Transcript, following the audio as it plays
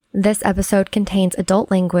This episode contains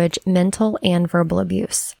adult language, mental, and verbal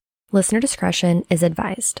abuse. Listener discretion is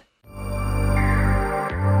advised.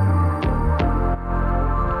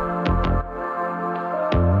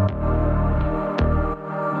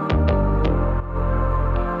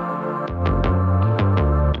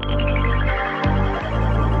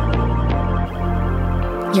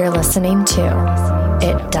 You're listening to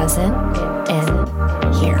It Doesn't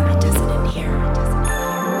End Here. It doesn't end here.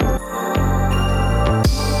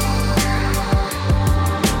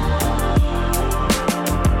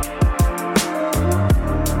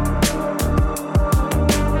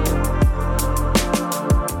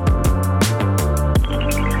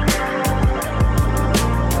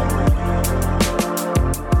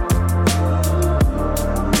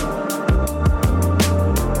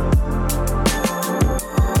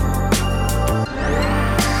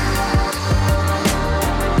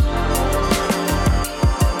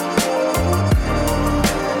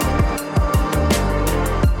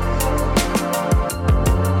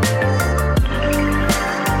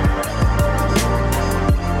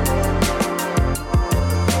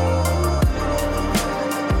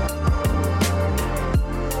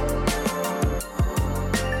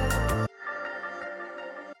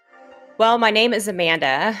 Well, my name is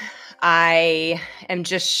Amanda. I am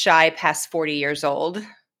just shy past 40 years old.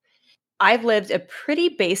 I've lived a pretty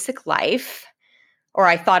basic life, or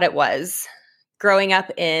I thought it was, growing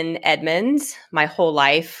up in Edmond my whole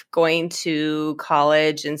life, going to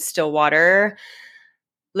college in Stillwater,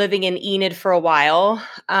 living in Enid for a while.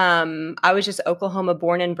 I was just Oklahoma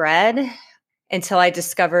born and bred until I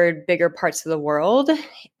discovered bigger parts of the world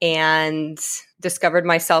and discovered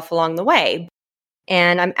myself along the way.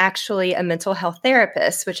 And I'm actually a mental health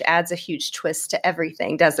therapist, which adds a huge twist to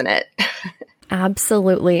everything, doesn't it?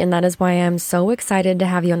 Absolutely. And that is why I'm so excited to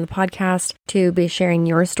have you on the podcast to be sharing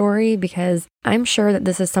your story, because I'm sure that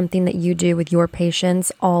this is something that you do with your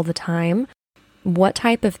patients all the time. What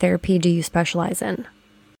type of therapy do you specialize in?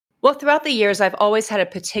 Well, throughout the years, I've always had a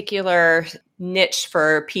particular niche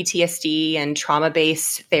for PTSD and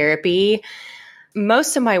trauma-based therapy.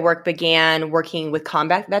 Most of my work began working with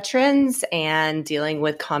combat veterans and dealing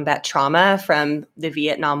with combat trauma from the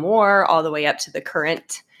Vietnam War all the way up to the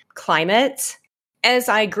current climate. As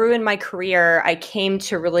I grew in my career, I came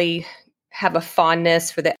to really have a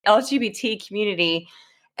fondness for the LGBT community.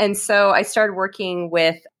 And so I started working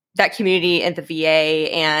with that community in the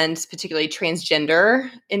VA and particularly transgender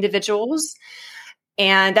individuals.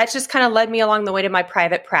 And that just kind of led me along the way to my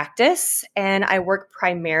private practice. And I work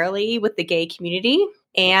primarily with the gay community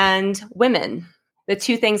and women, the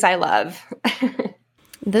two things I love.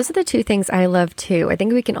 Those are the two things I love too. I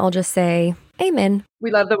think we can all just say, amen.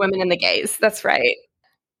 We love the women and the gays. That's right.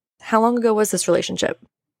 How long ago was this relationship?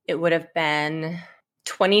 It would have been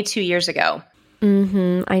 22 years ago.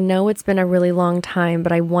 I know it's been a really long time,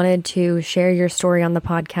 but I wanted to share your story on the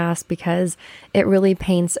podcast because it really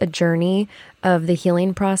paints a journey of the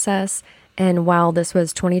healing process. And while this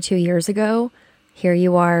was 22 years ago, here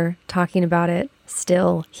you are talking about it,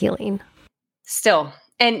 still healing. Still.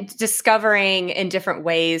 And discovering in different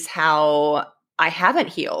ways how I haven't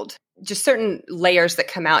healed. Just certain layers that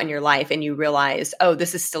come out in your life and you realize, oh,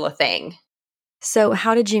 this is still a thing. So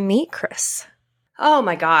how did you meet Chris? Oh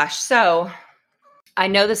my gosh. So I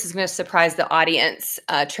know this is going to surprise the audience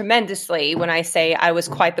tremendously when I say I was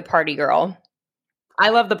quite the party girl. I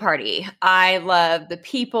love the party. I love the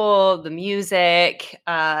people, the music,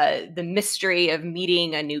 the mystery of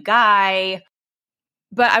meeting a new guy.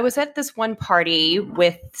 But I was at this one party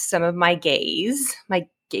with some of my gays, my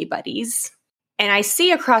gay buddies, and I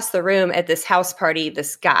see across the room at this house party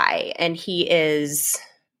this guy, and he is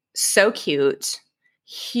so cute,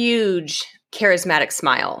 huge, charismatic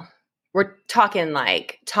smile. We're talking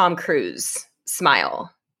like Tom Cruise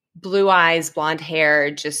smile. Blue eyes, blonde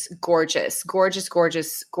hair, just gorgeous, gorgeous,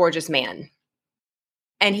 gorgeous, gorgeous man.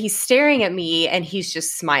 And he's staring at me and he's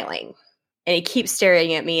just smiling. And he keeps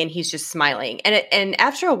staring at me and he's just smiling. And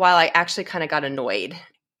after a while, I actually kind of got annoyed.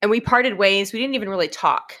 And we parted ways. We didn't even really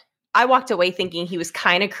talk. I walked away thinking he was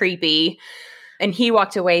kind of creepy. And he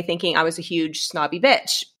walked away thinking I was a huge snobby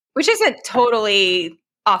bitch, which isn't totally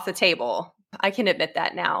off the table. I can admit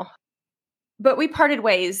that now. But we parted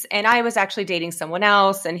ways, and I was actually dating someone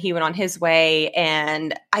else, and he went on his way.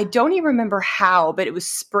 And I don't even remember how, but it was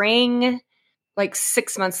spring, like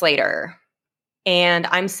 6 months later. And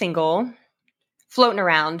I'm single, floating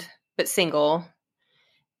around, but single.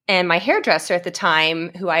 And my hairdresser at the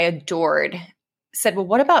time, who I adored, said, well,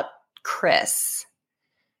 what about Chris?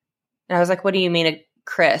 And I was like, what do you mean,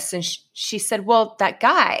 Chris? And she said, well, that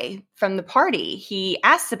guy from the party, he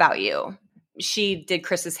asked about you. She did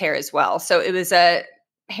Chris's hair as well. So it was a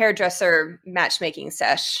hairdresser matchmaking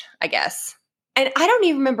sesh, I guess. And I don't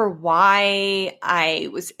even remember why I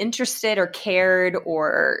was interested or cared,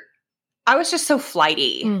 or I was just so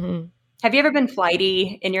flighty. Mm-hmm. Have you ever been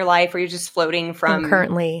flighty in your life where you're just floating from? I'm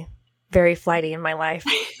currently very flighty in my life.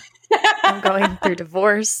 I'm going through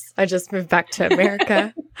divorce. I just moved back to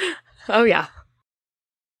America. Oh, yeah.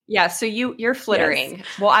 Yeah, so you're flittering. Yes.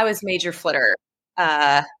 Well, I was major flitter.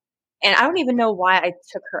 And I don't even know why I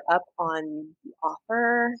took her up on the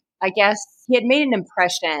offer. I guess he had made an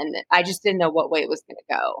impression. I just didn't know what way it was going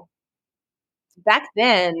to go. Back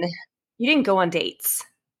then, you didn't go on dates.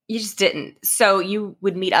 You just didn't. So you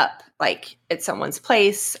would meet up like at someone's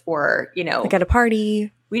place or, Like at a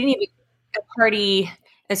party. we didn't even a party.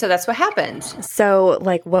 And so that's what happened. So,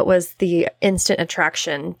 like, what was the instant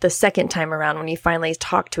attraction the second time around when you finally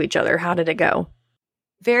talked to each other? How did it go?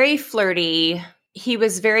 Very flirty. He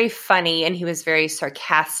was very funny and he was very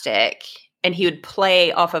sarcastic, and he would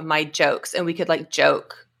play off of my jokes, and we could like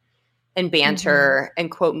joke and banter and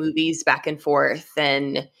quote movies back and forth.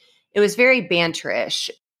 And it was very banterish,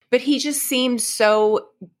 but he just seemed so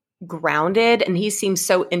grounded, and he seemed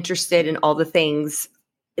so interested in all the things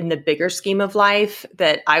in the bigger scheme of life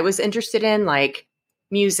that I was interested in, like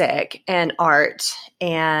music and art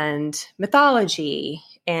and mythology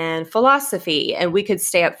and philosophy. And we could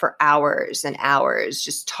stay up for hours and hours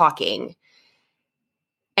just talking.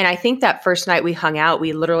 And I think that first night we hung out,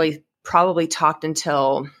 we literally probably talked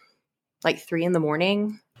until like 3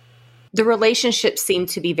 a.m. The relationship seemed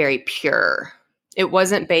to be very pure. It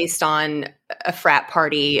wasn't based on a frat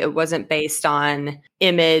party. It wasn't based on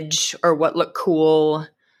image or what looked cool.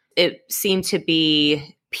 It seemed to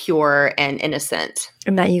be pure and innocent.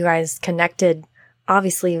 And that you guys connected,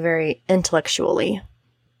 obviously, very intellectually.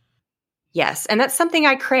 Yes. And that's something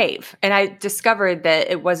I crave. And I discovered that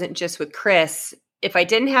it wasn't just with Chris. If I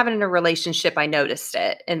didn't have it in a relationship, I noticed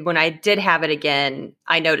it. And when I did have it again,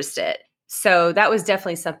 I noticed it. So that was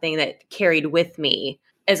definitely something that carried with me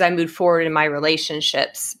as I moved forward in my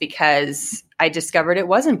relationships, because I discovered it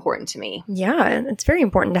was important to me. Yeah. And it's very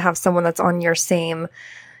important to have someone that's on your same,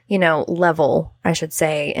 level, I should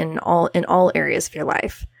say, in all areas of your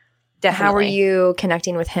life. Definitely. How are you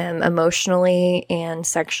connecting with him emotionally and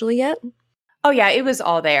sexually yet? Oh yeah, it was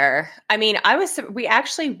all there. I mean, we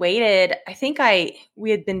actually waited, I think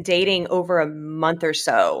we had been dating over a month or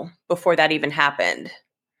so before that even happened.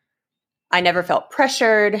 I never felt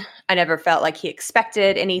pressured. I never felt like he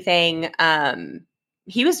expected anything.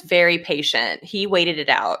 He was very patient. He waited it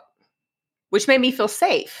out, which made me feel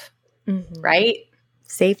safe, right?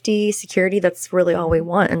 Safety, security, that's really all we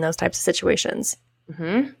want in those types of situations.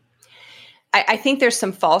 Mm-hmm. I think there's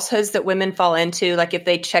some falsehoods that women fall into. Like if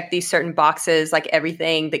they check these certain boxes, like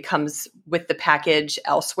everything that comes with the package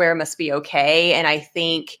elsewhere must be okay. And I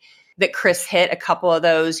think that Chris hit a couple of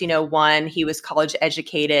those. 1, he was college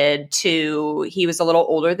educated. 2, he was a little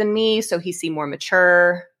older than me, so he seemed more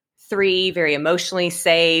mature. 3, very emotionally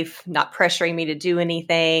safe, not pressuring me to do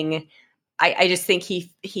anything. I just think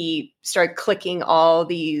he started clicking all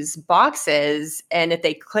these boxes. And if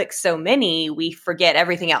they click so many, we forget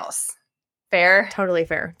everything else. Fair? Totally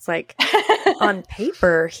fair. It's like on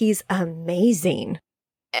paper, he's amazing.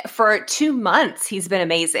 For 2 months, he's been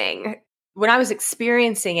amazing. When I was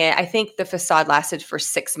experiencing it, I think the facade lasted for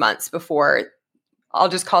 6 months before, I'll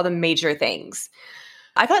just call them major things.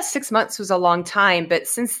 I thought 6 months was a long time, but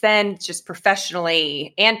since then, just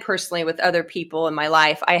professionally and personally with other people in my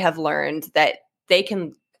life, I have learned that they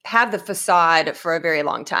can have the facade for a very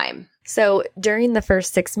long time. So during the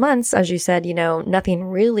first 6 months, as you said, nothing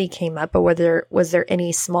really came up, but was there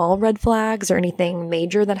any small red flags or anything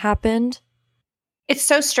major that happened? It's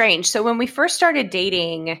so strange. So when we first started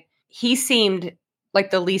dating, he seemed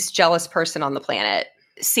like the least jealous person on the planet,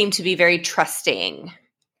 seemed to be very trusting,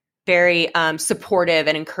 very supportive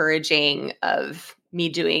and encouraging of me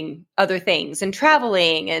doing other things and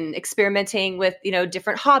traveling and experimenting with,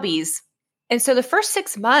 different hobbies. And so the first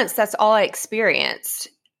 6 months, that's all I experienced.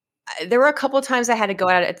 There were a couple of times I had to go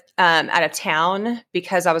out of town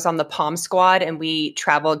because I was on the Palm Squad and we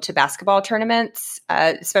traveled to basketball tournaments,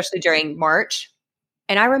 especially during March.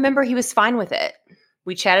 And I remember he was fine with it.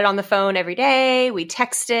 We chatted on the phone every day. We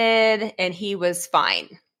texted and he was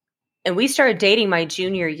fine. And we started dating my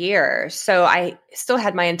junior year. So I still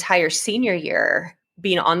had my entire senior year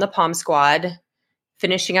being on the Palm Squad,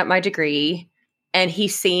 finishing up my degree. And he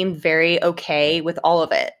seemed very okay with all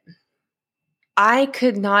of it. I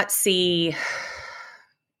could not see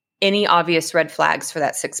any obvious red flags for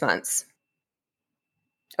that 6 months.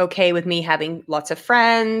 Okay with me having lots of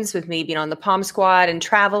friends, with me being on the Palm Squad and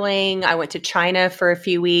traveling. I went to China for a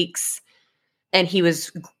few weeks and he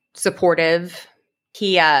was supportive.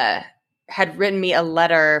 He had written me a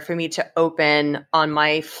letter for me to open on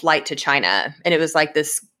my flight to China. And it was like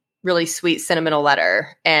this really sweet, sentimental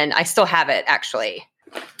letter. And I still have it, actually.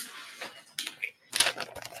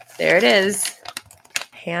 There it is.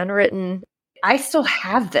 Handwritten. I still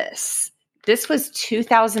have this. This was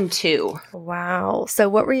 2002. Wow. So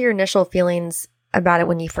what were your initial feelings about it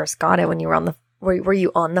when you first got it, when you were on the were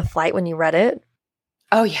you on the flight when you read it?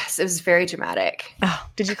 Oh, yes. It was very dramatic. Oh,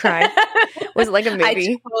 did you cry? Was it like a movie? I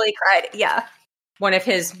totally cried. Yeah. One of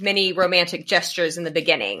his many romantic gestures in the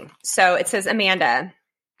beginning. So it says, Amanda.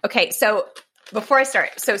 Okay. So before I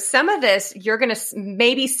start, so some of this, you're going to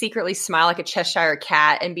maybe secretly smile like a Cheshire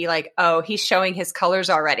cat and be like, oh, he's showing his colors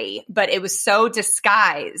already. But it was so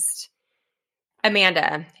disguised.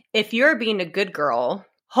 Amanda, if you're being a good girl,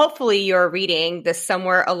 hopefully you're reading this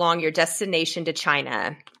somewhere along your destination to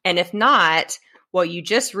China. And if not, well, you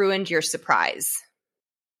just ruined your surprise.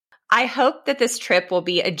 I hope that this trip will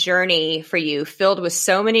be a journey for you filled with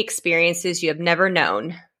so many experiences you have never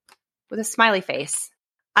known. With a smiley face.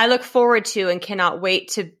 I look forward to and cannot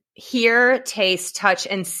wait to hear, taste, touch,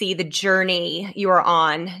 and see the journey you are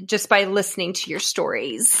on just by listening to your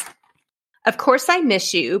stories. Of course, I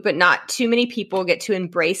miss you, but not too many people get to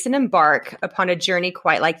embrace and embark upon a journey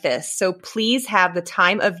quite like this. So please have the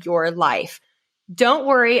time of your life. Don't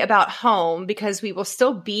worry about home because we will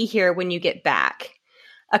still be here when you get back.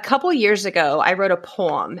 A couple years ago, I wrote a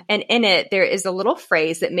poem, and in it, there is a little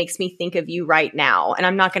phrase that makes me think of you right now. And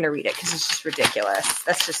I'm not going to read it because it's just ridiculous.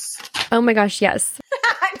 That's just... Oh my gosh, yes.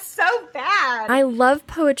 I'm so bad. I love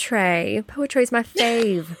poetry. Poetry is my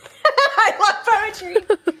fave. I love poetry.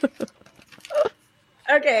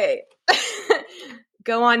 Okay.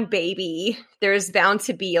 Go on, baby. There is bound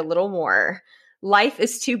to be a little more. Life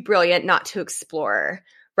is too brilliant not to explore.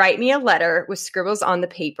 Write me a letter with scribbles on the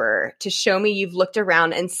paper to show me you've looked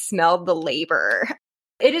around and smelled the labor.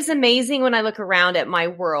 It is amazing when I look around at my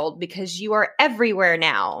world because you are everywhere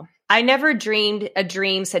now. I never dreamed a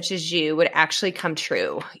dream such as you would actually come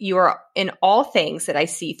true. You are in all things that I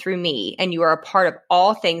see through me, and you are a part of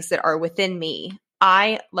all things that are within me.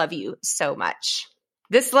 I love you so much.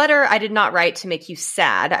 This letter I did not write to make you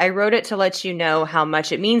sad. I wrote it to let you know how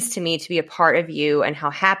much it means to me to be a part of you and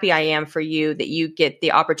how happy I am for you that you get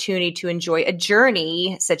the opportunity to enjoy a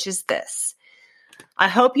journey such as this. I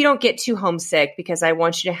hope you don't get too homesick because I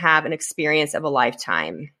want you to have an experience of a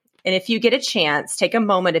lifetime. And if you get a chance, take a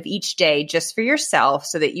moment of each day just for yourself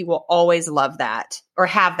so that you will always love that or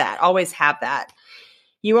have that, always have that.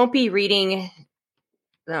 You won't be needing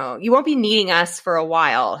us for a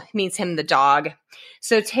while. It means him, the dog.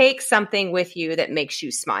 So take something with you that makes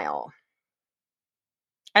you smile.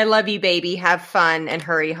 I love you, baby. Have fun and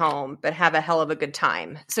hurry home, but have a hell of a good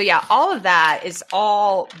time. So yeah, all of that is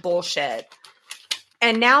all bullshit.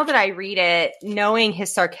 And now that I read it, knowing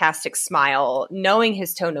his sarcastic smile, knowing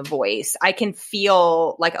his tone of voice, I can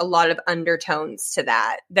feel like a lot of undertones to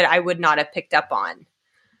that I would not have picked up on.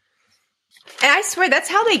 And I swear that's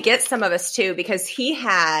how they get some of us too, because he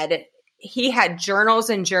had journals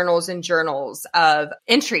and journals and journals of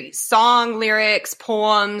entries, song, lyrics,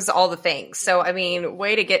 poems, all the things. So, I mean,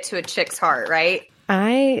 way to get to a chick's heart, right?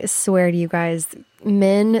 I swear to you guys,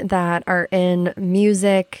 men that are in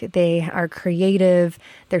music, they are creative,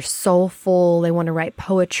 they're soulful, they want to write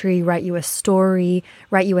poetry, write you a story,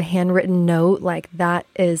 write you a handwritten note, like that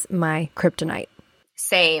is my kryptonite.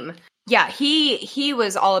 Same. Yeah, he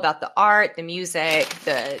was all about the art, the music,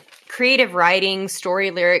 the creative writing,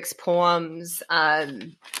 story, lyrics, poems.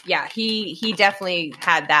 Yeah, he definitely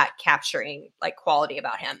had that capturing like quality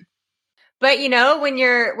about him. But you know, when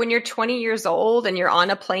you're 20 years old and you're on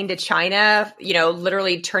a plane to China, you know,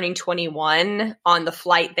 literally turning 21 on the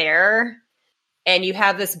flight there, and you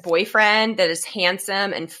have this boyfriend that is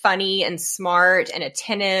handsome and funny and smart and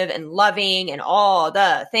attentive and loving and all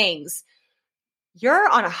the things, you're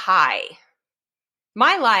on a high.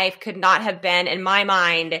 My life could not have been, in my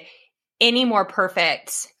mind, any more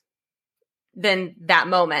perfect than that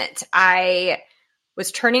moment. I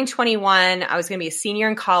was turning 21. I was going to be a senior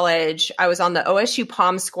in college. I was on the OSU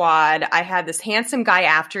Pom Squad. I had this handsome guy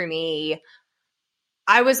after me.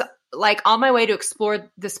 I was like on my way to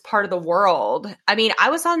explore this part of the world. I mean, I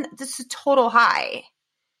was on this total high.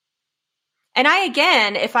 And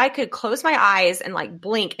again, if I could close my eyes and like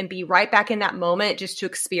blink and be right back in that moment just to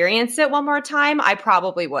experience it one more time, I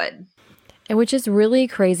probably would. And which is really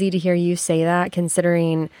crazy to hear you say that,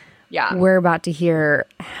 considering we're about to hear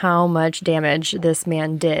how much damage this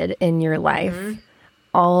man did in your life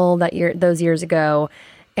all those years ago.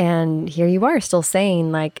 And here you are still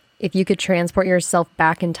saying, like, if you could transport yourself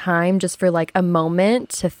back in time just for like a moment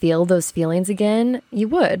to feel those feelings again, you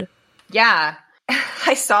would. Yeah.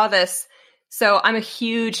 I saw this. So I'm a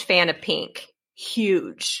huge fan of Pink.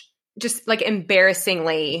 Huge. Just like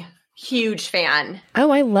embarrassingly huge fan. Oh,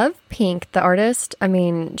 I love Pink, the artist. I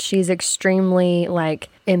mean, she's extremely like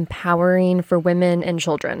empowering for women and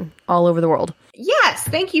children all over the world. Yes.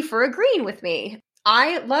 Thank you for agreeing with me.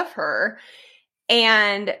 I love her.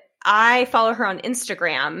 And I follow her on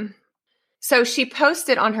Instagram. So she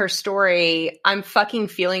posted on her story, "I'm fucking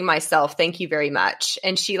feeling myself. Thank you very much."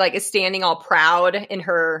 And she like is standing all proud in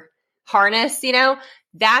her harness, you know?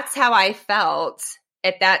 That's how I felt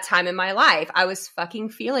at that time in my life. I was fucking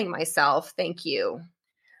feeling myself. Thank you.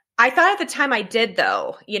 I thought at the time I did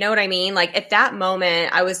though. You know what I mean? Like at that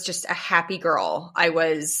moment, I was just a happy girl. I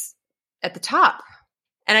was at the top.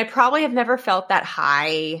 And I probably have never felt that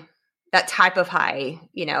high, that type of high,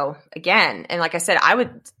 you know, again. And like I said, I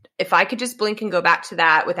would, if I could just blink and go back to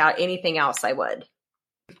that without anything else, I would.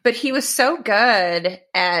 But he was so good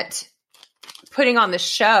at putting on the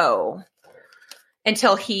show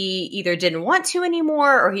until he either didn't want to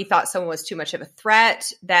anymore or he thought someone was too much of a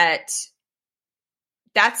threat. That's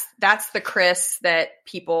the Chris that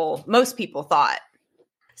most people thought.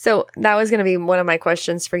 So that was going to be one of my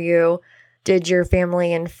questions for you. Did your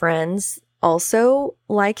family and friends also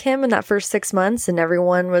like him in that first 6 months and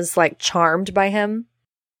everyone was like charmed by him?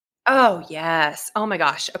 Oh, yes. Oh my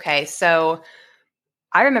gosh. Okay. So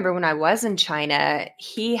I remember when I was in China,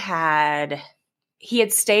 he had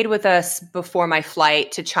stayed with us before my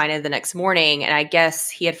flight to China the next morning. And I guess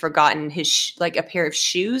he had forgotten his like a pair of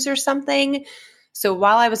shoes or something. So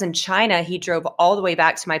while I was in China, he drove all the way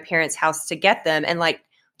back to my parents' house to get them. And like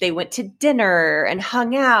they went to dinner and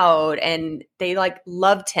hung out and they like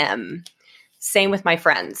loved him. Same with my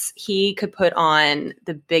friends. He could put on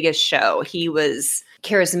the biggest show. He was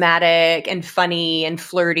charismatic and funny and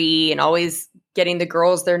flirty and always getting the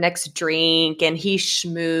girls their next drink, and he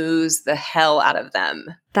schmoozed the hell out of them.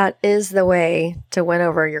 That is the way to win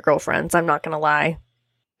over your girlfriends. I'm not going to lie.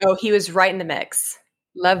 Oh, he was right in the mix.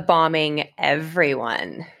 Love bombing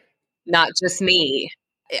everyone, not just me.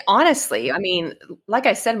 Honestly, I mean, like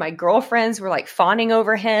I said, my girlfriends were like fawning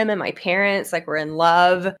over him and my parents like were in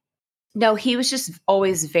love. No, he was just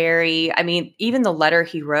always very, I mean, even the letter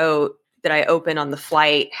he wrote that I opened on the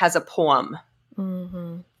flight has a poem.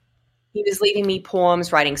 Mm-hmm. He was leaving me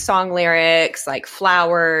poems, writing song lyrics, like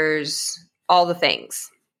flowers, all the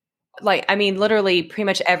things. Like, I mean, literally pretty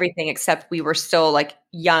much everything except we were still like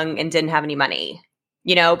young and didn't have any money,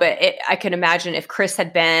 you know, but I can imagine if Chris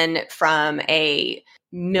had been from a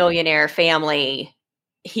millionaire family,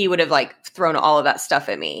 he would have like thrown all of that stuff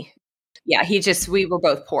at me. Yeah, we were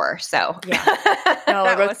both poor. So yeah, no,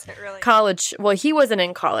 that wasn't really college. Well, he wasn't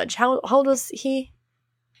in college. How old was he?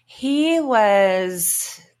 He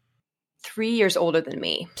was 3 years older than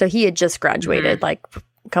me. So he had just graduated like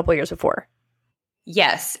a couple years before.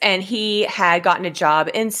 Yes. And he had gotten a job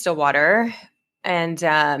in Stillwater and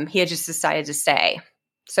he had just decided to stay.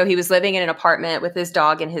 So he was living in an apartment with his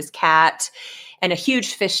dog and his cat and a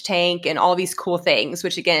huge fish tank and all these cool things,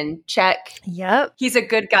 which again, check. Yep. He's a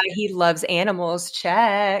good guy. He loves animals.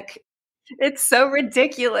 Check. It's so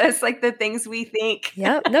ridiculous. Like the things we think.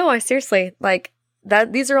 Yep. No, I seriously like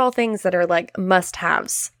that. These are all things that are like must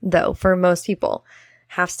haves though, for most people.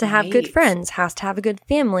 Has to have good friends, has to have a good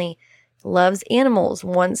family, loves animals,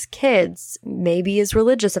 wants kids, maybe is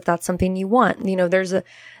religious if that's something you want. You know,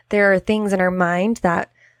 there are things in our mind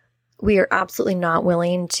that we are absolutely not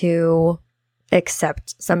willing to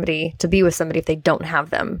accept somebody to be with somebody if they don't have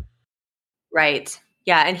them. Right.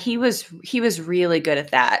 Yeah. And he was really good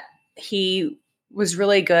at that. He was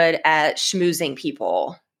really good at schmoozing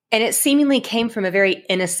people. And it seemingly came from a very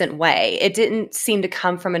innocent way. It didn't seem to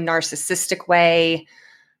come from a narcissistic way.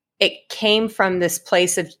 It came from this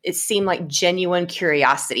place of, it seemed like genuine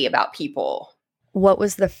curiosity about people. What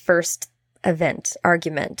was the first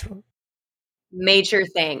argument? Major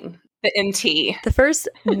thing. The MT. The first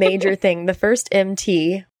major thing. The first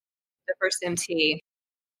MT. The first MT.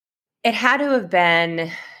 It had to have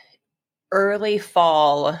been early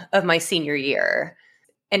fall of my senior year.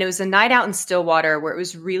 And it was a night out in Stillwater where it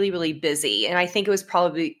was really, really busy. And I think it was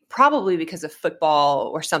probably because of football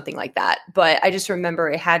or something like that. But I just remember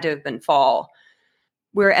it had to have been fall.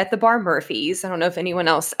 We're at the bar Murphy's. I don't know if anyone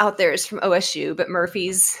else out there is from OSU, but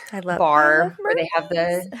Murphy's bar where they have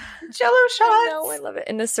the Jell-O shots. I love it.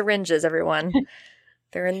 And the syringes, everyone.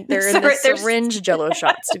 They're in the syringe Jell-O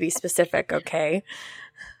shots, to be specific, okay?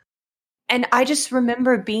 And I just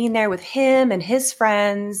remember being there with him and his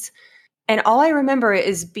friends. And all I remember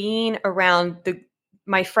is being around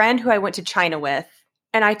my friend who I went to China with.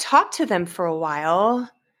 And I talked to them for a while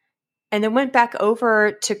and then went back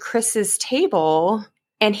over to Chris's table.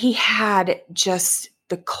 And he had just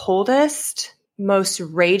the coldest, most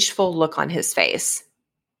rageful look on his face.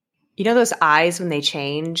 You know those eyes when they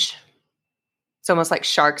change? It's almost like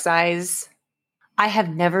shark's eyes. I have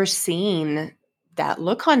never seen that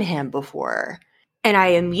look on him before. And I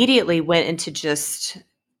immediately went into just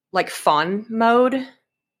like fawn mode.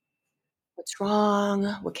 What's wrong?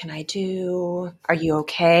 What can I do? Are you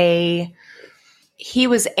okay? He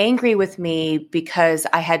was angry with me because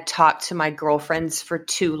I had talked to my girlfriends for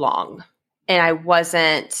too long and I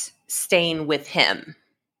wasn't staying with him.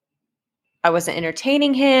 I wasn't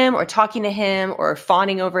entertaining him or talking to him or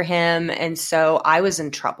fawning over him. And so I was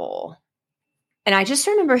in trouble. And I just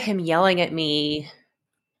remember him yelling at me.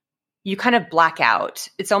 You kind of black out.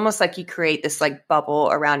 It's almost like you create this like bubble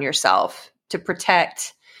around yourself to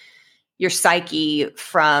protect your psyche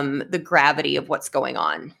from the gravity of what's going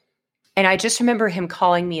on. And I just remember him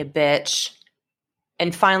calling me a bitch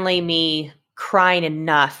and finally me crying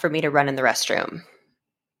enough for me to run in the restroom.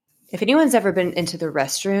 If anyone's ever been into the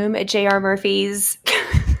restroom at J.R. Murphy's,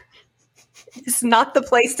 it's not the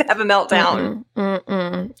place to have a meltdown.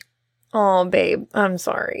 Oh, babe, I'm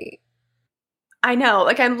sorry. I know.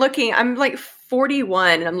 Like I'm like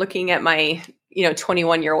 41 and I'm looking at my,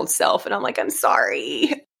 21-year-old self and I'm like, I'm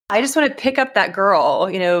sorry. I just want to pick up that girl,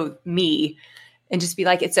 me, and just be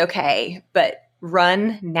like, it's okay, but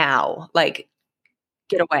run now. Like,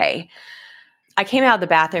 get away. I came out of the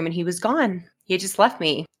bathroom and he was gone. He had just left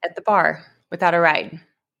me at the bar without a ride.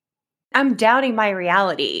 I'm doubting my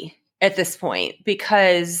reality at this point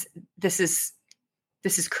because this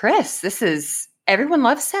is Chris. Everyone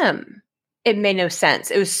loves him. It made no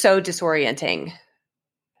sense. It was so disorienting.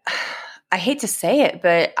 I hate to say it,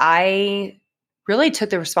 but I really took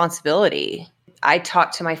the responsibility. I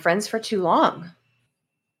talked to my friends for too long.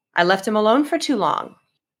 I left him alone for too long.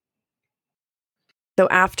 So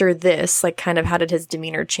after this, like kind of how did his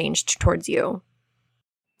demeanor change towards you?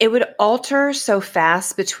 It would alter so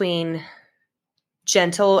fast between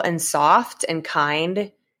gentle and soft and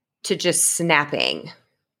kind to just snapping.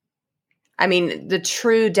 I mean, the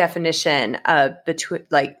true definition of between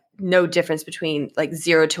like no difference between like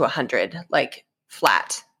 0 to 100, like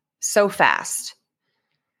flat, so fast.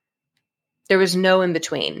 There was no in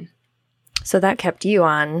between. So that kept you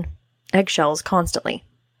on eggshells constantly.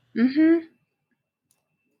 Mm-hmm.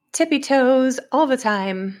 Tippy toes all the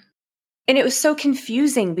time. And it was so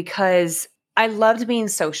confusing because I loved being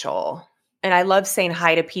social and I loved saying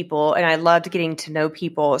hi to people and I loved getting to know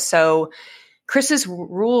people. So Chris's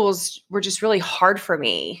rules were just really hard for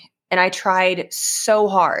me. And I tried so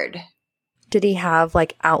hard. Did he have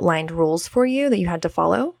like outlined rules for you that you had to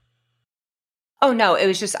follow? Oh, no. It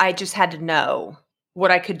was just, I just had to know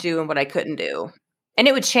what I could do and what I couldn't do. And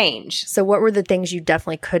it would change. So what were the things you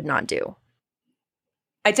definitely could not do?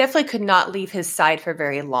 I definitely could not leave his side for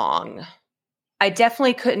very long. I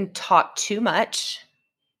definitely couldn't talk too much.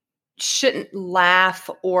 Shouldn't laugh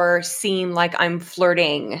or seem like I'm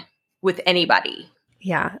flirting with anybody.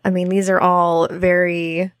 Yeah. I mean, these are all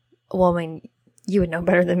very, well, I mean, you would know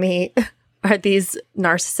better than me. Are these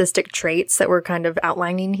narcissistic traits that we're kind of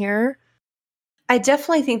outlining here? I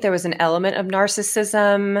definitely think there was an element of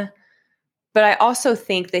narcissism, but I also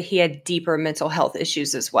think that he had deeper mental health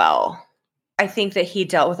issues as well. I think that he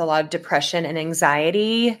dealt with a lot of depression and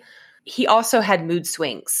anxiety. He also had mood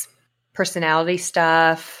swings, personality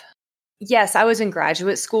stuff. Yes, I was in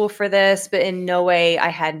graduate school for this, but in no way I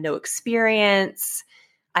had no experience.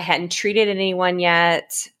 I hadn't treated anyone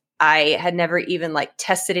yet. I had never even like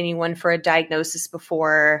tested anyone for a diagnosis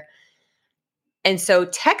before. And so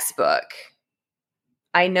textbook,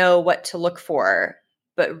 I know what to look for,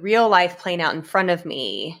 but real life playing out in front of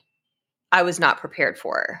me, I was not prepared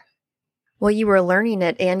for. Well, you were learning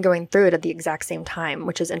it and going through it at the exact same time,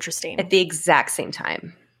 which is interesting. At the exact same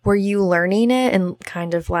time. Were you learning it and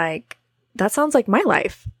kind of like, that sounds like my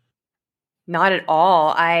life? Not at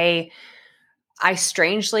all. I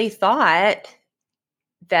strangely thought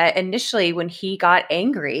that initially when he got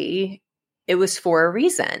angry, it was for a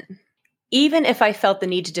reason. Even if I felt the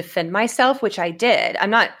need to defend myself, which I did,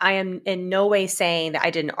 I am in no way saying that I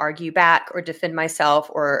didn't argue back or defend myself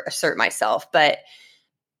or assert myself. But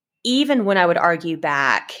even when I would argue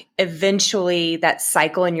back, eventually that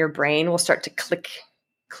cycle in your brain will start to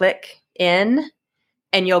click in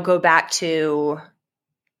and you'll go back to,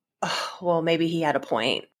 oh, well, maybe he had a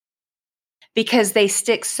point. Because they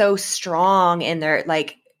stick so strong in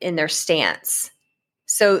their stance.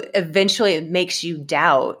 So eventually it makes you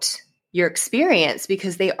doubt your experience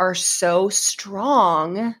because they are so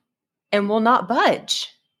strong and will not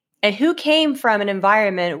budge. And who came from an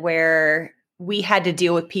environment where we had to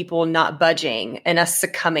deal with people not budging and us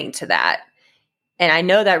succumbing to that? And I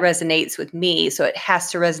know that resonates with me, so it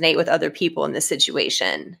has to resonate with other people in this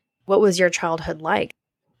situation. What was your childhood like?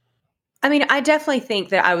 I mean, I definitely think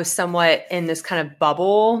that I was somewhat in this kind of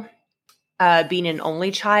bubble, being an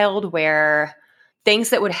only child, where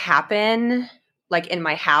things that would happen, like in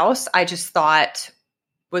my house, I just thought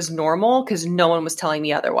was normal because no one was telling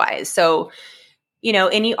me otherwise. So,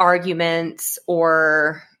 any arguments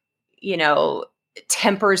or,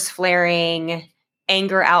 tempers flaring,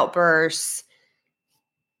 anger outbursts,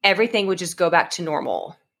 everything would just go back to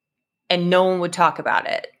normal and no one would talk about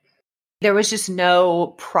it. There was just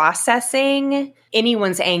no processing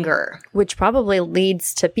anyone's anger. Which probably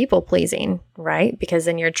leads to people pleasing, right? Because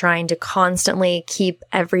then you're trying to constantly keep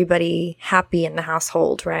everybody happy in the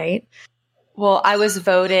household, right? Well, I was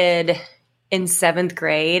voted in 7th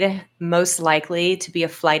grade most likely to be a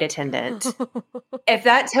flight attendant. If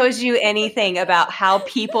that tells you anything about how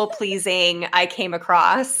people pleasing I came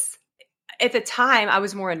across, at the time I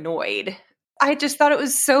was more annoyed. I just thought it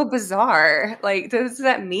was so bizarre. Like, what does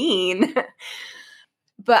that mean?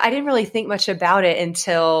 But I didn't really think much about it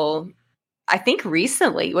until I think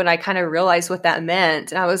recently when I kind of realized what that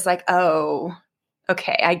meant. And I was like, oh,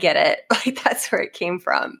 okay, I get it. Like, that's where it came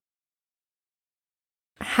from.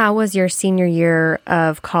 How was your senior year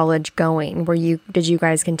of college going? Did you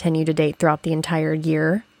guys continue to date throughout the entire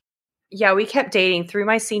year? Yeah, we kept dating through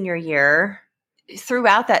my senior year.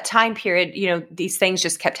 Throughout that time period, these things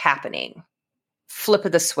just kept happening. Flip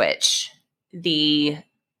of the switch, the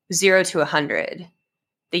 0 to 100,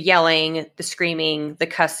 the yelling, the screaming, the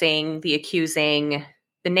cussing, the accusing,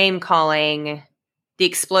 the name calling, the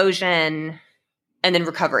explosion, and then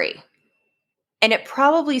recovery. And it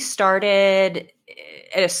probably started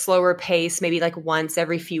at a slower pace, maybe like once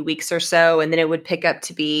every few weeks or so. And then it would pick up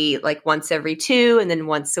to be like once every 2 and then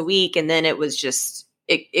once a week. And then it was just,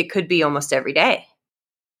 it could be almost every day.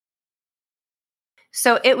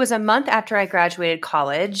 So it was a month after I graduated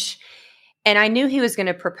college and I knew he was going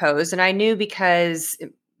to propose. And I knew because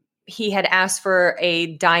he had asked for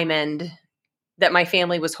a diamond that my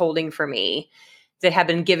family was holding for me that had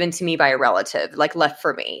been given to me by a relative, like left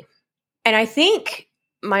for me. And I think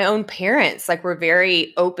my own parents were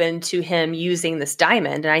very open to him using this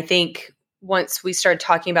diamond. And I think once we started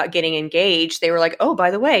talking about getting engaged, they were like, oh,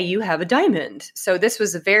 by the way, you have a diamond. So this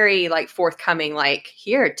was a very forthcoming,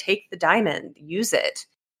 here, take the diamond, use it.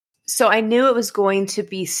 So I knew it was going to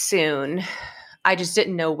be soon. I just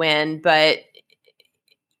didn't know when, but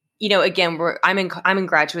again, I'm in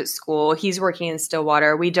graduate school. He's working in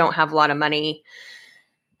Stillwater. We don't have a lot of money.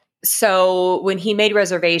 So when he made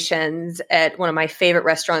reservations at one of my favorite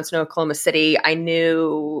restaurants in Oklahoma City, I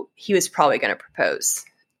knew he was probably going to propose.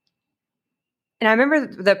 And I remember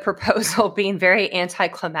the proposal being very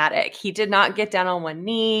anticlimactic. He did not get down on one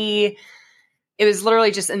knee. It was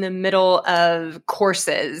literally just in the middle of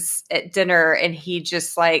courses at dinner. And he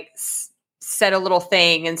just said a little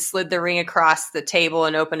thing and slid the ring across the table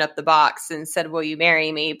and opened up the box and said, will you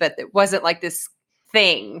marry me? But it wasn't this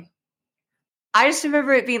thing. I just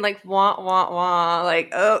remember it being wah, wah, wah,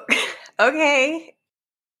 oh, okay.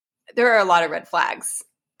 There are a lot of red flags,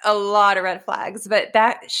 but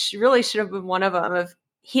that really should have been one of them.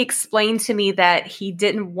 He explained to me that he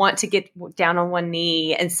didn't want to get down on one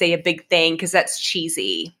knee and say a big thing because that's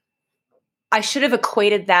cheesy. I should have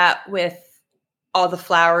equated that with all the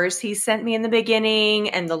flowers he sent me in the beginning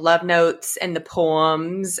and the love notes and the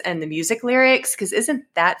poems and the music lyrics, because isn't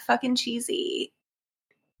that fucking cheesy?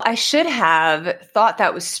 I should have thought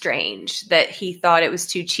that was strange, that he thought it was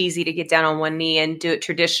too cheesy to get down on one knee and do it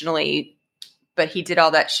traditionally, but he did all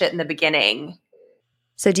that shit in the beginning.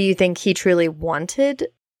 So do you think he truly wanted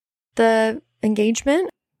the engagement?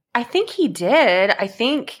 I think he did. I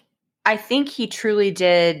think he truly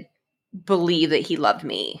did believe that he loved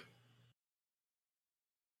me.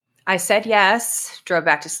 I said yes, drove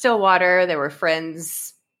back to Stillwater. There were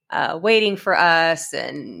friends waiting for us,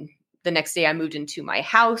 and the next day I moved into my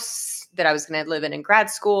house that I was going to live in grad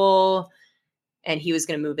school, and he was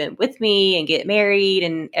going to move in with me and get married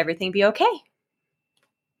and everything be okay.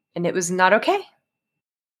 And it was not okay.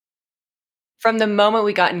 From the moment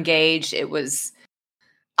we got engaged, it was,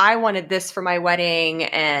 I wanted this for my wedding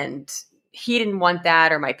and he didn't want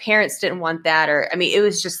that, or my parents didn't want that. It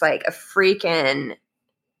was just a freaking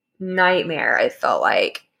nightmare. I felt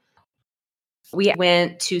like. We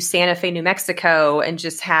went to Santa Fe, New Mexico, and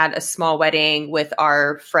just had a small wedding with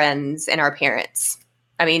our friends and our parents.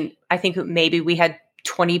 I think maybe we had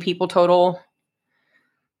 20 people total.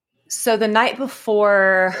 So the night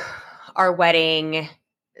before our wedding,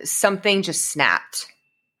 something just snapped.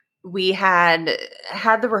 We had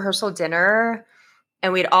the rehearsal dinner,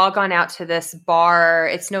 And we'd all gone out to this bar.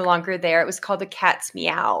 It's no longer there. It was called the Cat's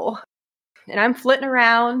Meow. And I'm flitting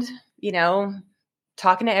around,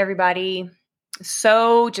 talking to everybody.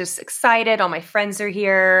 So just excited. All my friends are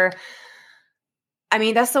here. I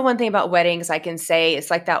mean, that's the one thing about weddings I can say. It's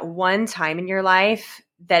like that one time in your life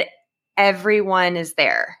that everyone is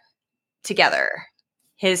there together.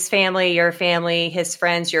 His family, your family, his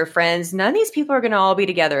friends, your friends. None of these people are going to all be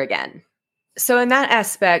together again. So in that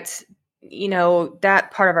aspect,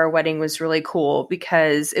 that part of our wedding was really cool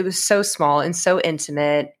because it was so small and so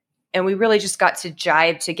intimate. And we really just got to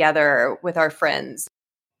jive together with our friends.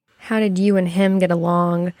 How did you and him get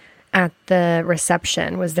along at the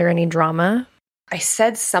reception? Was there any drama? I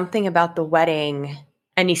said something about the wedding,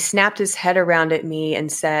 and he snapped his head around at me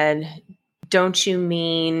and said, "Don't you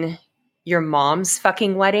mean your mom's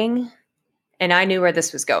fucking wedding?" And I knew where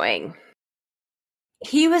this was going.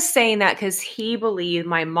 He was saying that because he believed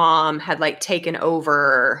my mom had taken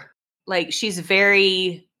over. She's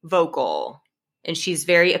very vocal and she's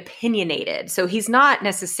very opinionated. So he's not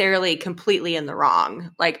necessarily completely in the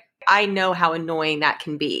wrong. I know how annoying that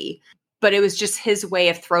can be, but it was just his way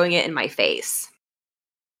of throwing it in my face.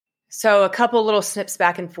 So a couple little snips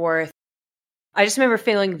back and forth. I just remember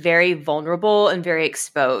feeling very vulnerable and very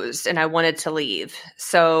exposed, and I wanted to leave.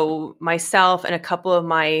 So myself and a couple of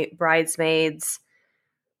my bridesmaids,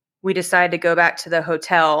 we decided to go back to the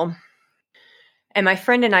hotel. And my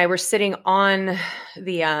friend and I were sitting on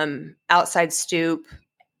the outside stoop.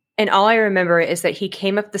 And all I remember is that he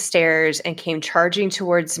came up the stairs and came charging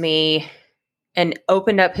towards me and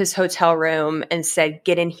opened up his hotel room and said,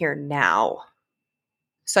 "Get in here now."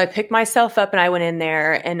 So I picked myself up and I went in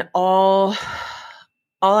there, and all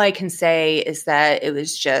I can say is that it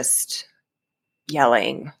was just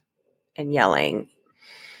yelling and yelling.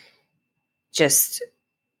 Just,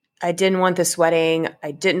 "I didn't want this wedding.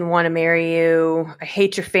 I didn't want to marry you. I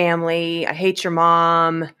hate your family. I hate your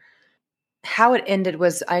mom." How it ended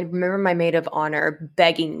was I remember my maid of honor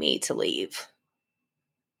begging me to leave.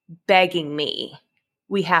 Begging me,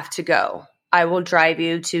 "We have to go. I will drive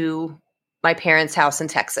you to my parents' house in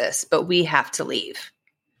Texas, but we have to leave."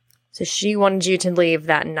 So she wanted you to leave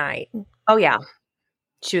that night. Oh, yeah.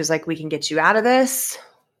 She was like, "We can get you out of this.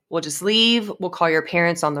 We'll just leave. We'll call your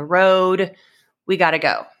parents on the road. We got to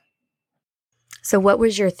go." So what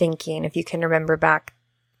was your thinking, if you can remember back,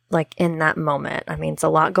 in that moment? I mean, it's a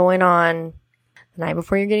lot going on the night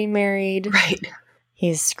before you're getting married. Right.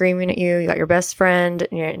 He's screaming at you. You got your best friend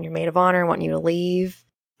and your maid of honor wanting you to leave.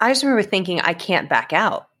 I just remember thinking, I can't back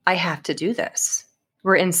out. I have to do this.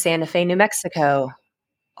 We're in Santa Fe, New Mexico.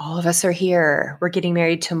 All of us are here. We're getting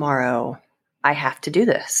married tomorrow. I have to do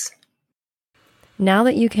this. Now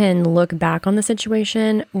that you can look back on the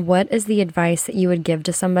situation, what is the advice that you would give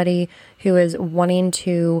to somebody who is wanting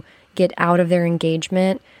to get out of their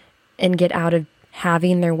engagement and get out of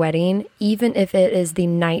having their wedding, even if it is the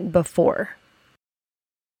night before?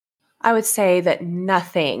 I would say that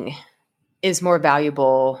nothing is more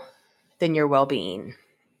valuable than your well-being.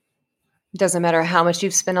 It doesn't matter how much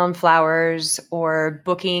you've spent on flowers or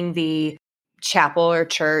booking the chapel or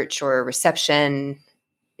church or reception.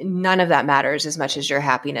 None of that matters as much as your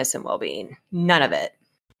happiness and well-being. None of it.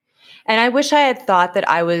 And I wish I had thought that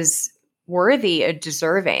I was worthy or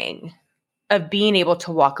deserving of being able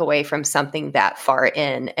to walk away from something that far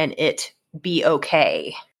in and it be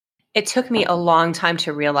okay. It took me a long time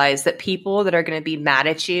to realize that people that are going to be mad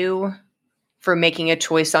at you for making a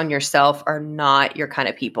choice on yourself are not your kind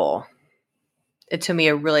of people. It took me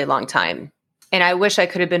a really long time. And I wish I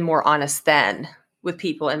could have been more honest then with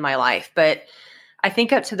people in my life. But I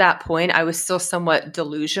think up to that point, I was still somewhat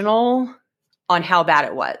delusional on how bad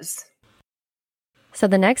it was. So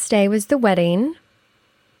the next day was the wedding.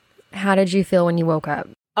 How did you feel when you woke up?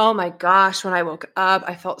 Oh my gosh, when I woke up,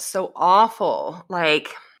 I felt so awful.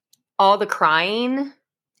 All the crying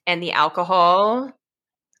and the alcohol.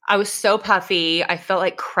 I was so puffy. I felt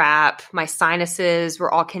like crap. My sinuses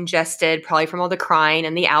were all congested, probably from all the crying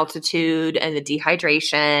and the altitude and the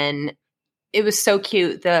dehydration. It was so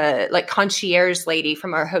cute. The concierge lady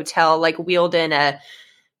from our hotel wheeled in a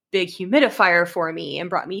big humidifier for me and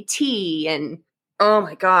brought me tea. And oh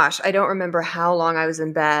my gosh, I don't remember how long I was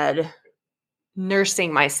in bed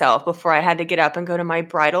nursing myself before I had to get up and go to my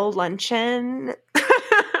bridal luncheon.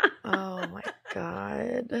 Oh my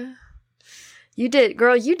God. You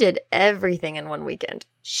did everything in one weekend.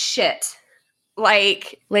 Shit.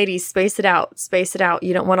 Ladies, space it out. Space it out.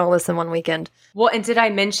 You don't want all this in one weekend. Well, and did I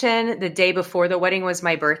mention the day before the wedding was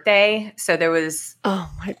my birthday? So there was... Oh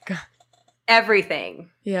my God. Everything.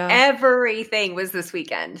 Yeah. Everything was this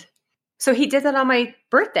weekend. So he did that on my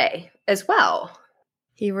birthday as well.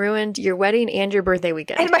 He ruined your wedding and your birthday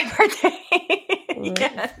weekend. And my birthday.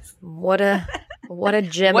 Yes. What a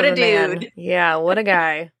gem What of a man. dude. Yeah, what a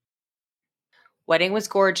guy. Wedding was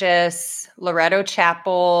gorgeous. Loretto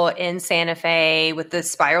Chapel in Santa Fe with the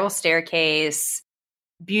spiral staircase.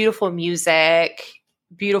 Beautiful music.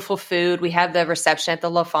 Beautiful food. We had the reception at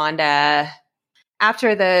the La Fonda.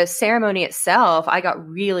 After the ceremony itself, I got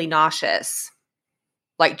really nauseous.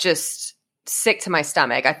 Like just sick to my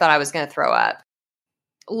stomach. I thought I was going to throw up.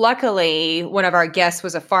 Luckily, one of our guests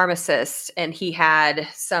was a pharmacist and he had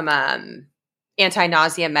some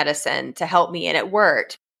anti-nausea medicine to help me, and it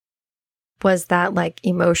worked. Was that like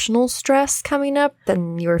emotional stress coming up?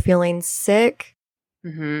 Then you were feeling sick?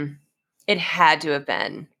 Mm-hmm. It had to have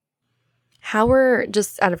been. How were,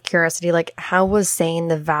 just out of curiosity, like how was saying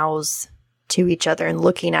the vows to each other and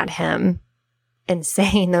looking at him and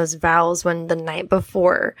saying those vows when the night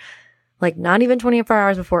before, like not even 24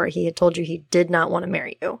 hours before, he had told you he did not want to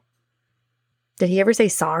marry you? Did he ever say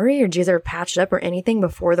sorry, or did you guys ever patch it up or anything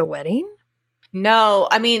before the wedding? No,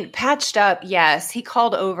 I mean, patched up, yes. He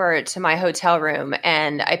called over to my hotel room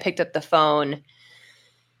and I picked up the phone.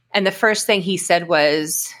 And the first thing he said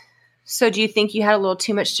was, "So do you think you had a little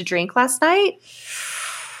too much to drink last night?"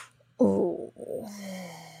 Oh.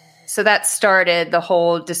 So that started the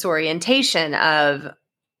whole disorientation of,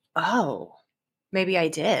 oh, maybe I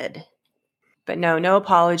did. But no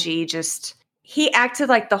apology. Just, he acted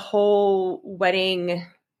like the whole wedding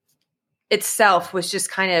itself was just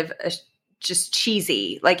kind of just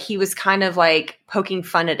cheesy. Like he was kind of like poking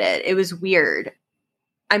fun at it. It was weird.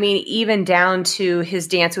 I mean, even down to his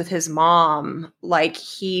dance with his mom, like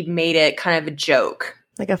he made it kind of a joke.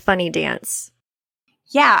 Like a funny dance.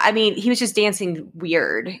 Yeah, I mean, he was just dancing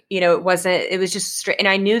weird. It was just straight. And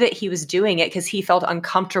I knew that he was doing it because he felt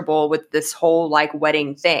uncomfortable with this whole like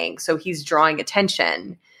wedding thing. So he's drawing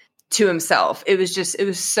attention to himself. It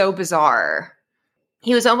was so bizarre.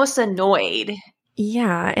 He was almost annoyed.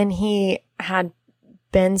 Yeah, and he had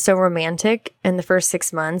been so romantic in the first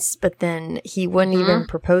 6 months, but then he wouldn't even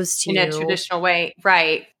propose to you. In a traditional way.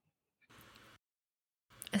 Right.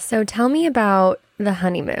 So tell me about the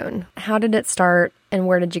honeymoon. How did it start and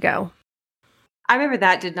where did you go? I remember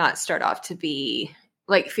that did not start off to be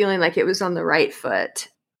like feeling like it was on the right foot.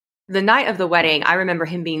 The night of the wedding, I remember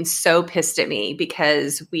him being so pissed at me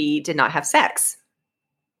because we did not have sex.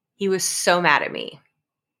 He was so mad at me.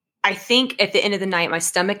 I think at the end of the night, my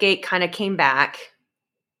stomach ache kind of came back.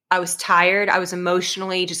 I was tired. I was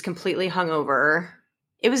emotionally just completely hungover.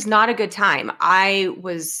 It was not a good time. I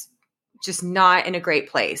was just not in a great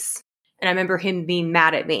place. And I remember him being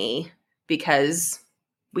mad at me because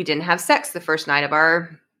we didn't have sex the first night of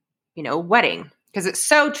our, wedding. Because it's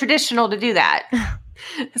so traditional to do that.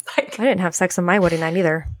 It's like, I didn't have sex on my wedding night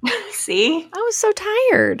either. See? I was so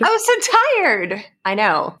tired. I was so tired. I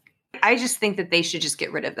know. I just think that they should just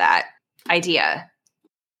get rid of that idea.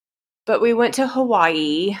 But we went to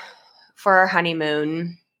Hawaii for our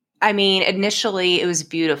honeymoon. I mean, initially it was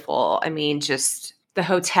beautiful. I mean, just the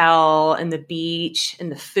hotel and the beach and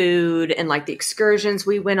the food and like the excursions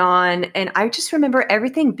we went on. And I just remember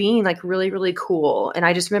everything being like really, really cool. And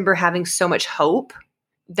I just remember having so much hope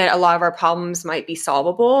that a lot of our problems might be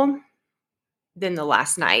solvable. Then the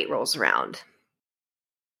last night rolls around.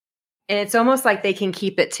 And it's almost like they can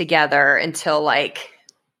keep it together until like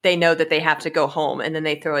they know that they have to go home and then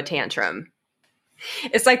they throw a tantrum.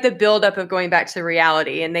 It's like the buildup of going back to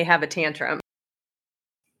reality and they have a tantrum.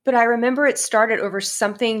 But I remember it started over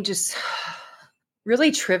something just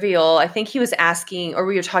really trivial. I think he was asking, or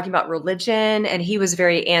we were talking about religion, and he was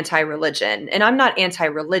very anti-religion. And I'm not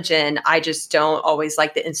anti-religion. I just don't always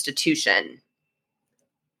like the institution.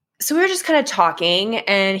 So we were just kind of talking,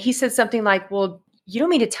 and he said something like, well, you don't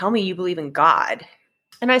mean to tell me you believe in God.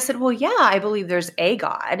 And I said, well, yeah, I believe there's a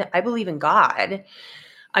God. I believe in God.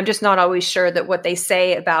 I'm just not always sure that what they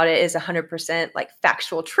say about it is 100% like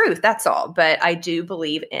factual truth. That's all. But I do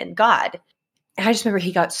believe in God. And I just remember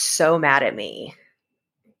he got so mad at me,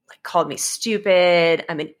 like called me stupid.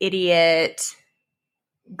 I'm an idiot.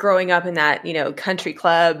 Growing up in that, country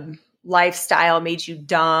club lifestyle made you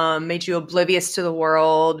dumb, made you oblivious to the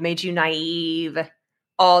world, made you naive,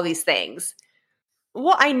 all these things.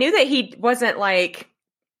 Well, I knew that he wasn't like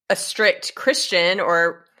a strict Christian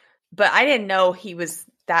but I didn't know he was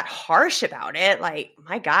that harsh about it. Like,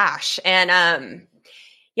 my gosh. And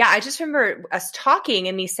I just remember us talking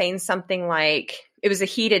and me saying something like, it was a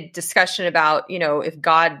heated discussion about, if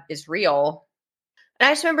God is real. And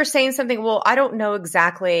I just remember saying something, well, I don't know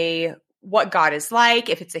exactly what God is like,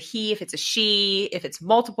 if it's a he, if it's a she, if it's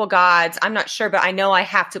multiple gods. I'm not sure, but I know I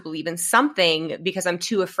have to believe in something because I'm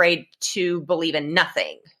too afraid to believe in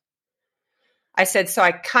nothing. I said, so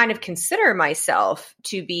I kind of consider myself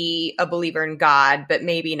to be a believer in God, but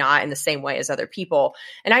maybe not in the same way as other people.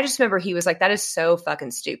 And I just remember he was like, that is so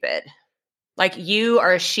fucking stupid. Like, you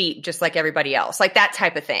are a sheep just like everybody else, like that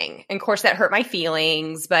type of thing. And of course that hurt my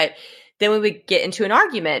feelings, but then we would get into an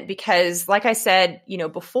argument because, like I said,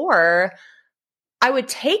 before, I would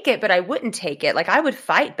take it, but I wouldn't take it. Like, I would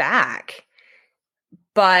fight back,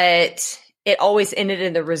 but it always ended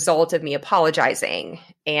in the result of me apologizing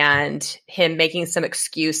and him making some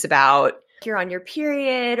excuse about you're on your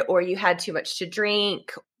period or you had too much to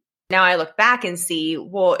drink. Now I look back and see,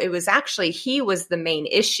 well, it was actually, he was the main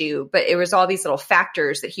issue, but it was all these little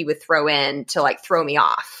factors that he would throw in to like throw me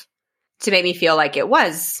off, to make me feel like it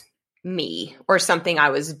was me or something I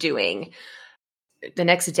was doing. The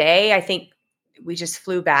next day, I think we just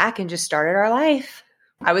flew back and just started our life.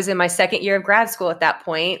 I was in my second year of grad school at that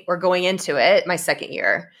point, or going into it, my second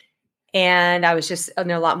year. And I was just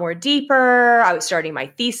in a lot more deeper. I was starting my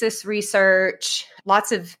thesis research,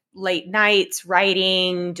 lots of late nights,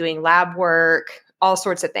 writing, doing lab work, all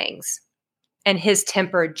sorts of things. And his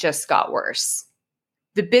temper just got worse.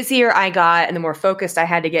 The busier I got and the more focused I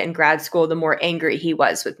had to get in grad school, the more angry he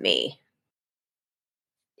was with me.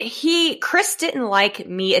 Chris didn't like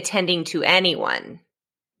me attending to anyone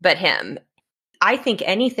but him. I think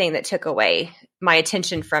anything that took away my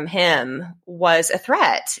attention from him was a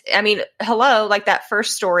threat. I mean, hello, like that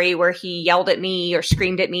first story where he yelled at me or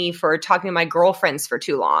screamed at me for talking to my girlfriends for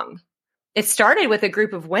too long. It started with a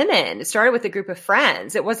group of women. It started with a group of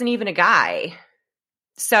friends. It wasn't even a guy.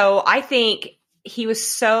 So I think he was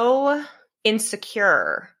so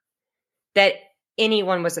insecure that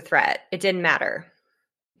anyone was a threat. It didn't matter.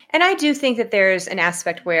 And I do think that there's an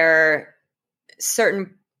aspect where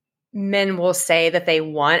certain men will say that they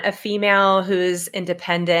want a female who's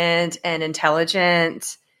independent and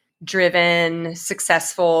intelligent, driven,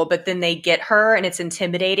 successful, but then they get her and it's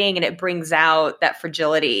intimidating and it brings out that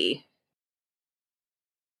fragility.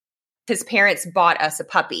 His parents bought us a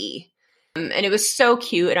puppy and it was so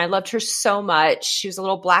cute and I loved her so much. She was a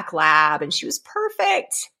little black lab and she was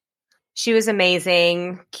perfect. She was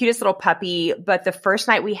amazing, cutest little puppy. But the first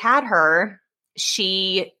night we had her,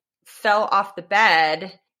 she fell off the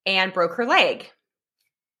bed and broke her leg.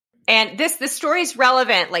 And this story is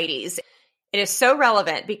relevant, ladies. It is so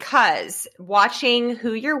relevant because watching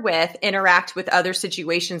who you're with interact with other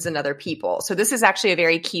situations and other people. So this is actually a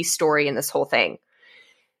very key story in this whole thing.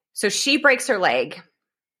 So she breaks her leg.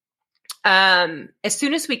 As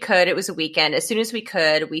soon as we could, it was a weekend. As soon as we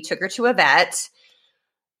could, we took her to a vet.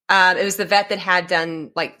 It was the vet that had done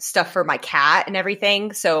like stuff for my cat and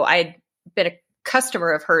everything. So I'd been a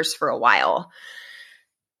customer of hers for a while.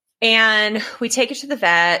 And we take her to the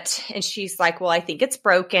vet and she's like, well, I think it's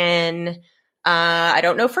broken. I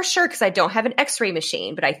don't know for sure because I don't have an x-ray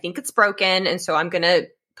machine, but I think it's broken. And so I'm going to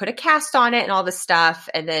put a cast on it and all this stuff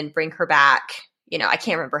and then bring her back. I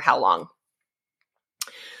can't remember how long.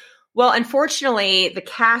 Well, unfortunately, the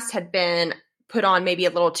cast had been put on maybe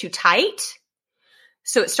a little too tight.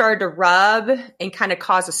 So it started to rub and kind of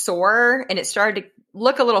cause a sore and it started to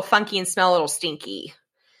look a little funky and smell a little stinky.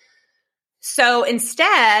 So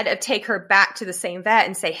instead of take her back to the same vet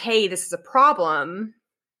and say, hey, this is a problem,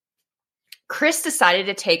 Chris decided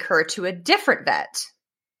to take her to a different vet.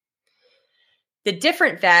 The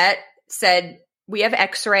different vet said, we have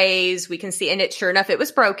x-rays, we can see, and sure enough, it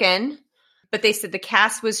was broken, but they said the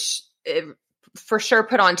cast was for sure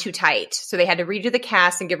put on too tight. So they had to redo the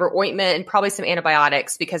cast and give her ointment and probably some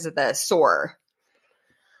antibiotics because of the sore.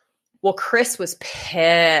 Well, Chris was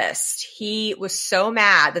pissed. He was so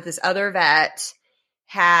mad that this other vet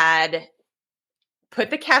had put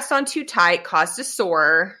the cast on too tight, caused a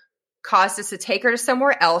sore, caused us to take her to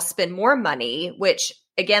somewhere else, spend more money, which,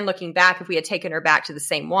 again, looking back, if we had taken her back to the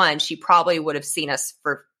same one, she probably would have seen us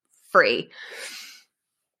for free.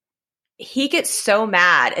 He gets so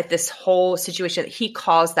mad at this whole situation that he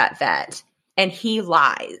calls that vet and he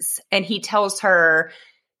lies. And he tells her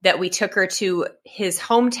that we took her to his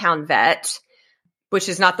hometown vet, which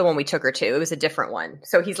is not the one we took her to. It was a different one.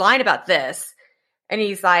 So he's lying about this. And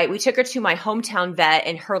he's like, we took her to my hometown vet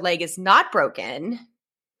and her leg is not broken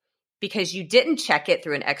because you didn't check it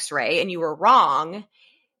through an x-ray and you were wrong.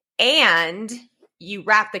 And you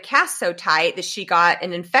wrapped the cast so tight that she got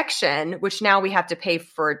an infection, which now we have to pay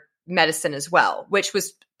for medicine as well, which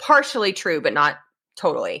was partially true, but not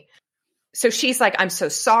totally. So she's like, I'm so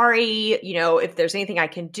sorry. If there's anything I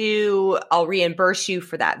can do, I'll reimburse you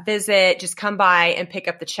for that visit. Just come by and pick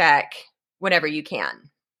up the check whenever you can.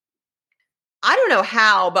 I don't know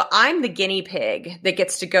how, but I'm the guinea pig that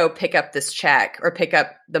gets to go pick up this check or pick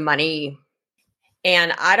up the money.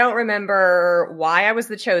 And I don't remember why I was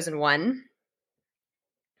the chosen one.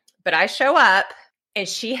 But I show up and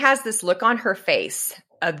she has this look on her face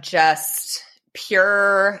of just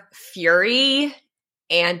pure fury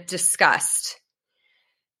and disgust.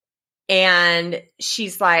 And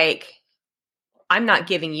she's like, I'm not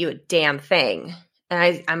giving you a damn thing.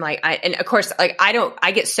 And I'm like, and of course, like,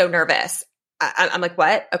 I get so nervous. I'm like,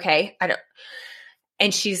 what? Okay.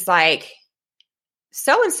 And she's like,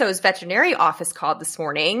 so-and-so's veterinary office called this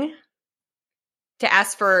morning to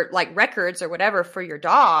ask for like records or whatever for your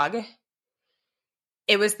dog.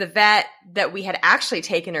 It was the vet that we had actually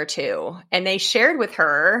taken her to. And they shared with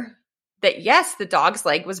her that, yes, the dog's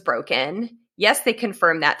leg was broken. Yes, they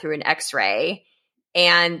confirmed that through an x-ray.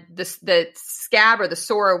 And the scab or the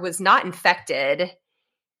sore was not infected,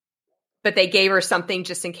 but they gave her something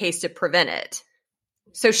just in case to prevent it.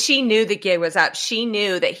 So she knew the gig was up. She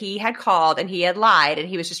knew that he had called and he had lied and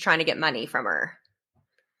he was just trying to get money from her.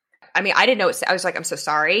 I mean, I didn't know. I was like, I'm so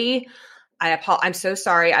sorry. I'm so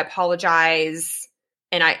sorry. I apologize.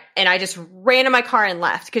 And I just ran in my car and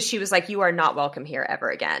left because she was like, you are not welcome here ever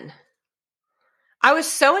again. I was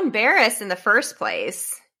so embarrassed in the first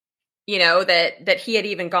place, you know, that he had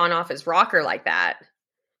even gone off his rocker like that.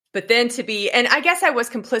 But then and I guess I was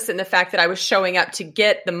complicit in the fact that I was showing up to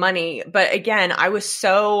get the money. But again, I was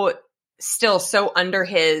still so under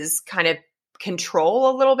his kind of control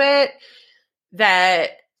a little bit that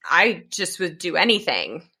I just would do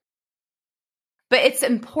anything. But it's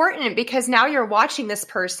important because now you're watching this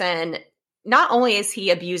person. Not only is he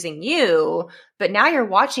abusing you, but now you're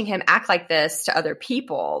watching him act like this to other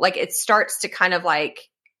people. Like it starts to kind of like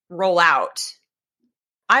roll out.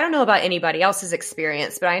 I don't know about anybody else's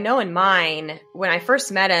experience, but I know in mine, when I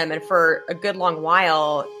first met him and for a good long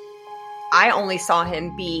while, I only saw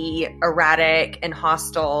him be erratic and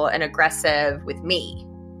hostile and aggressive with me.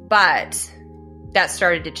 But that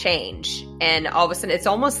started to change. And all of a sudden, it's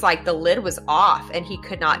almost like the lid was off and he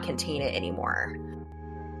could not contain it anymore.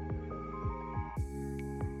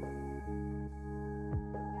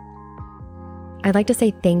 I'd like to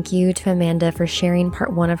say thank you to Amanda for sharing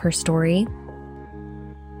part 1 of her story.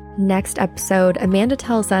 Next episode, Amanda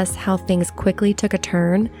tells us how things quickly took a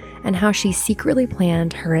turn and how she secretly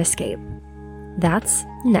planned her escape. That's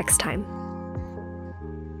next time.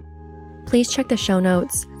 Please check the show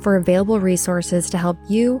notes for available resources to help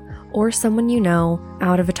you or someone you know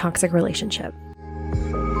out of a toxic relationship.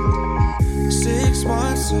 6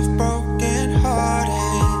 months of broken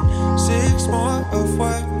hearted, 6 more of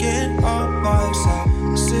what